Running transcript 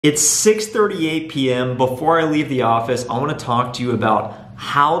It's 6:38 p.m. Before I leave the office, I want to talk to you about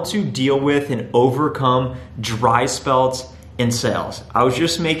how to deal with and overcome dry spells in sales. I was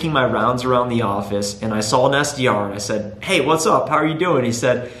just making my rounds around the office and I saw an SDR and I said, "Hey, what's up? How are you doing?" He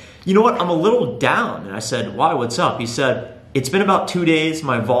said, "You know what? I'm a little down." And I said, "Why? What's up?" He said, "It's been about 2 days.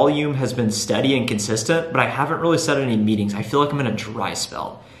 My volume has been steady and consistent, but I haven't really set any meetings. I feel like I'm in a dry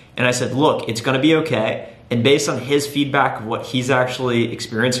spell." And I said, "Look, it's going to be okay." And based on his feedback of what he's actually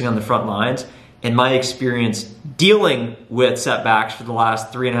experiencing on the front lines and my experience dealing with setbacks for the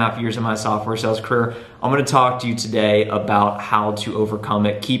last 3.5 years of my software sales career, I'm going to talk to you today about how to overcome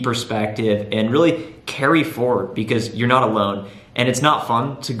it, keep perspective, and really carry forward because you're not alone. And it's not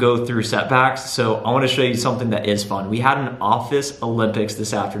fun to go through setbacks. So I want to show you something that is fun. We had an office Olympics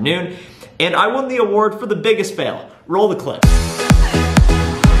this afternoon and I won the award for the biggest fail. Roll the clip.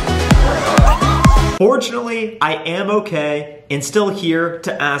 Fortunately, I am okay and still here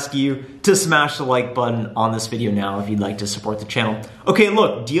to ask you to smash the like button on this video now if you'd like to support the channel. Okay,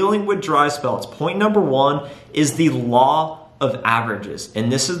 look, dealing with dry spells. Point number one is the law of averages.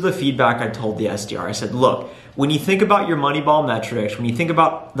 And this is the feedback I told the SDR. I said, look, when you think about your Moneyball metrics, when you think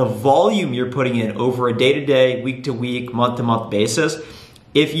about the volume you're putting in over a day-to-day, week-to-week, month-to-month basis,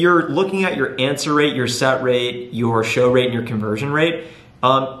 if you're looking at your answer rate, your set rate, your show rate, and your conversion rate,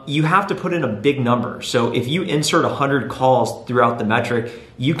 you have to put in a big number. So if you insert 100 calls throughout the metric,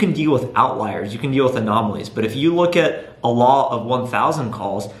 you can deal with outliers, you can deal with anomalies. But if you look at a law of 1,000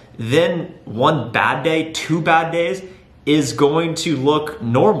 calls, then one bad day, 2 bad days is going to look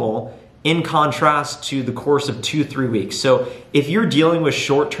normal in contrast to the course of 2-3 weeks. So if you're dealing with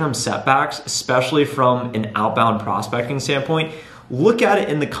short-term setbacks, especially from an outbound prospecting standpoint, look at it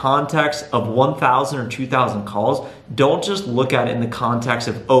in the context of 1,000 or 2,000 calls. Don't just look at it in the context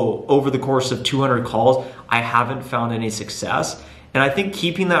of, oh, over the course of 200 calls, I haven't found any success. And I think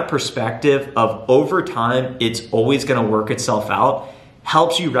keeping that perspective of over time, it's always gonna work itself out,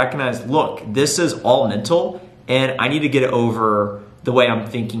 helps you recognize, look, this is all mental and I need to get it over the way I'm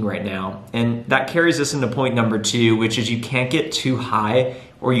thinking right now. And that carries us into point number 2, which is you can't get too high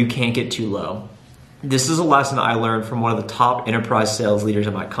or you can't get too low. This is a lesson I learned from one of the top enterprise sales leaders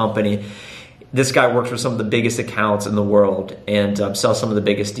in my company. This guy works with some of the biggest accounts in the world and sells some of the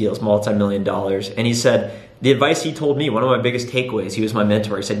biggest deals, multi-million dollars. And he said, the advice he told me, one of my biggest takeaways, he was my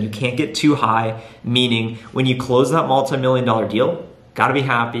mentor. He said, you can't get too high, meaning when you close that multi-million dollar deal, gotta be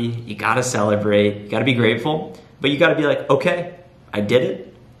happy, you gotta celebrate, you gotta be grateful, but you gotta be like, okay, I did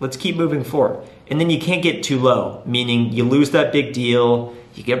it, let's keep moving forward. And then you can't get too low, meaning you lose that big deal,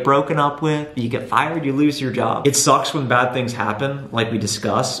 you get broken up with, you get fired, you lose your job. It sucks when bad things happen, like we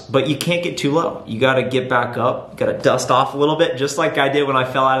discussed, but you can't get too low. You gotta get back up, you gotta dust off a little bit, just like I did when I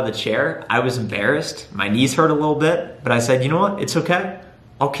fell out of the chair. I was embarrassed, my knees hurt a little bit, but I said, you know what, it's okay.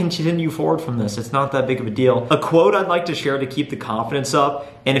 I'll continue forward from this. It's not that big of a deal. A quote I'd like to share to keep the confidence up,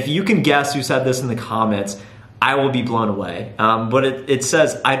 and if you can guess who said this in the comments, I will be blown away. But it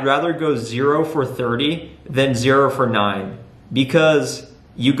says, I'd rather go 0 for 30 than 0 for 9, because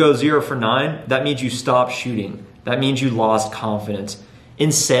you go 0 for 9, that means you stop shooting. That means you lost confidence.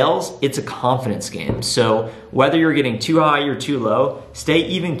 In sales, it's a confidence game. So whether you're getting too high or too low, stay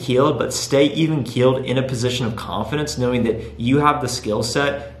even keeled, but stay even keeled in a position of confidence, knowing that you have the skill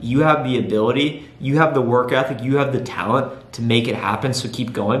set, you have the ability, you have the work ethic, you have the talent to make it happen, so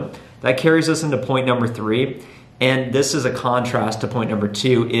keep going. That carries us into point number 3. And this is a contrast to point number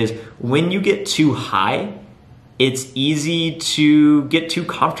 2, is when you get too high, it's easy to get too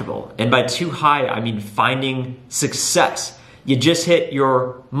comfortable. And by too high, I mean finding success. You just hit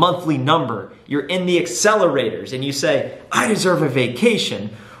your monthly number, you're in the accelerators and you say, I deserve a vacation.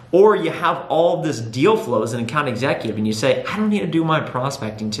 Or you have all of this deal flow as an account executive and you say, I don't need to do my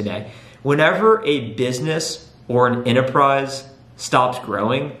prospecting today. Whenever a business or an enterprise stops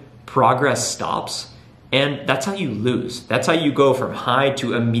growing, progress stops. And that's how you lose. That's how you go from high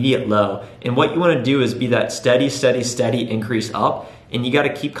to immediate low. And what you want to do is be that steady, steady, steady increase up. And you got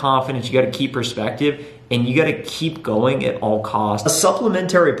to keep confidence, you got to keep perspective, and you got to keep going at all costs. A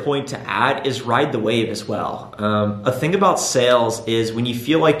supplementary point to add is ride the wave as well. A thing about sales is when you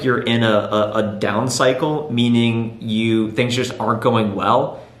feel like you're in a down cycle, meaning things just aren't going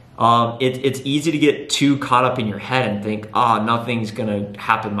well, it's easy to get too caught up in your head and think, nothing's gonna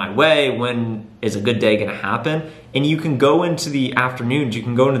happen my way. When is a good day gonna happen? And you can go into the afternoons, you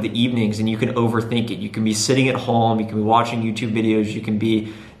can go into the evenings and you can overthink it. You can be sitting at home, you can be watching YouTube videos, you can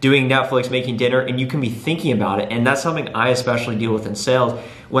be doing Netflix, making dinner, and you can be thinking about it. And that's something I especially deal with in sales.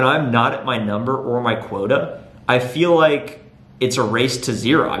 When I'm not at my number or my quota, I feel like it's a race to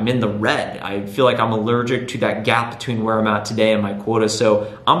zero. I'm in the red. I feel like I'm allergic to that gap between where I'm at today and my quota.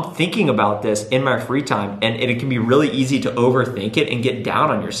 So I'm thinking about this in my free time, and it can be really easy to overthink it and get down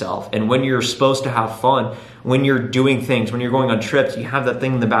on yourself. And when you're supposed to have fun, when you're doing things, when you're going on trips, you have that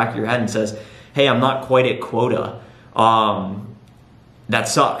thing in the back of your head and says, hey, I'm not quite at quota. That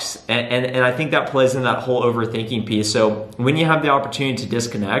sucks. And I think that plays in that whole overthinking piece. So when you have the opportunity to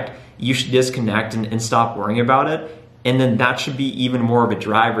disconnect, you should disconnect and stop worrying about it. And then that should be even more of a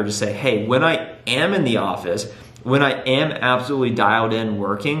driver to say, hey, when I am in the office, when I am absolutely dialed in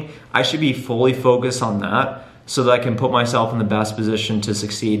working, I should be fully focused on that so that I can put myself in the best position to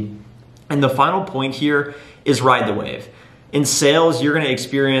succeed. And the final point here is ride the wave. In sales, you're going to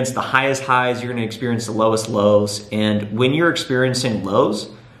experience the highest highs, you're going to experience the lowest lows. And when you're experiencing lows,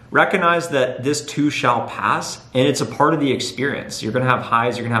 recognize that this too shall pass, and it's a part of the experience. You're going to have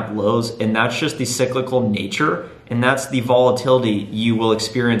highs, you're going to have lows, and that's just the cyclical nature, and that's the volatility you will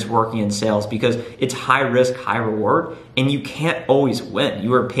experience working in sales, because it's high risk, high reward, and you can't always win.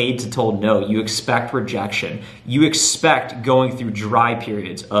 You are paid to told no. You expect rejection. You expect going through dry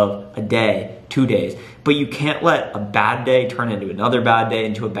periods of a day, 2 days, but you can't let a bad day turn into another bad day,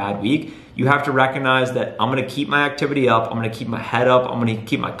 into a bad week. You have to recognize that I'm going to keep my activity up, I'm going to keep my head up, I'm going to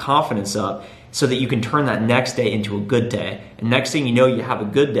keep my confidence up, so that you can turn that next day into a good day. And next thing you know, you have a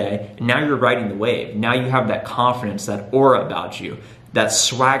good day, and now you're riding the wave. Now you have that confidence, that aura about you, that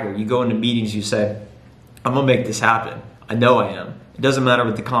swagger. You go into meetings, you say, I'm going to make this happen. I know I am. It doesn't matter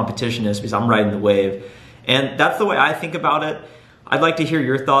what the competition is, because I'm riding the wave. And that's the way I think about it. I'd like to hear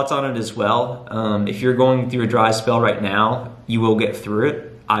your thoughts on it as well. If you're going through a dry spell right now, you will get through it.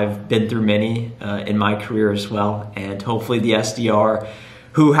 I've been through many in my career as well, and hopefully the SDR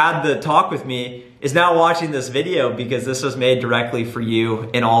who had the talk with me is now watching this video, because this was made directly for you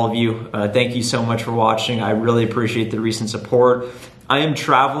and all of you. Thank you so much for watching. I really appreciate the recent support. I am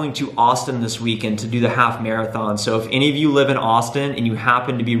traveling to Austin this weekend to do the half marathon. So if any of you live in Austin and you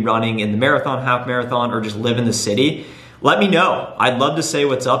happen to be running in the marathon, half marathon, or just live in the city, let me know. I'd love to say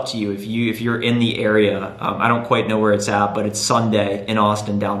what's up to you if you're in the area. I don't quite know where it's at, but it's Sunday in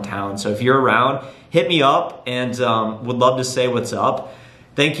Austin downtown. So if you're around, hit me up, and would love to say what's up.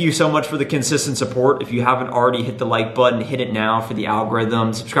 Thank you so much for the consistent support. If you haven't already hit the like button, hit it now for the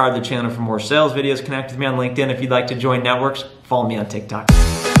algorithm. Subscribe to the channel for more sales videos. Connect with me on LinkedIn if you'd like to join networks. Follow me on TikTok.